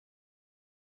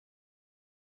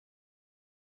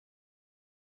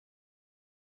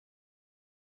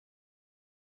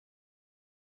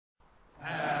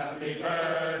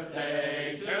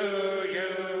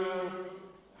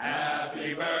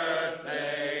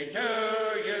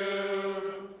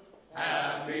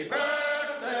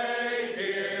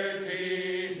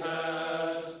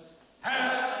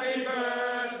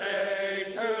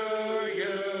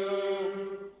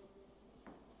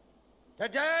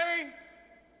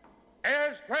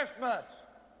Christmas.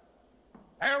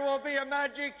 There will be a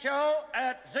magic show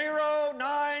at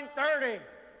 0930.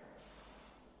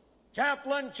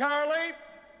 Chaplain Charlie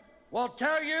will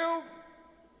tell you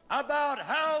about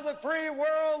how the free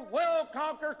world will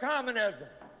conquer communism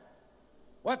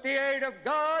with the aid of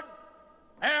God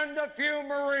and a few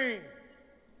Marines.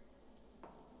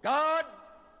 God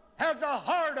has a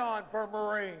hard-on for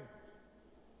Marines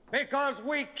because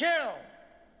we kill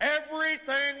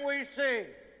everything we see.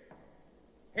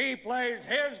 He plays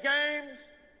his games,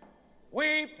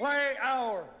 we play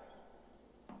ours.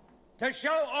 To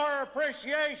show our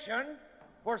appreciation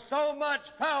for so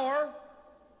much power,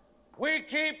 we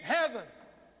keep heaven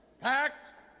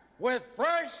packed with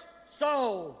fresh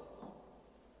souls.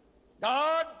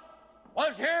 God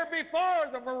was here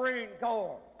before the Marine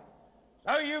Corps,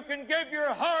 so you can give your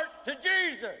heart to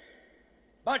Jesus,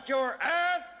 but your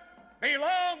ass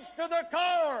belongs to the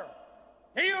Corps.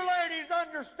 Do you ladies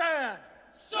understand?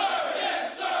 Sir,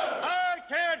 yes, sir. I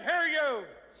can't hear you.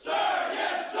 Sir,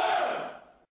 yes, sir.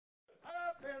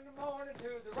 Up in the morning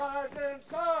to the rising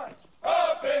sun.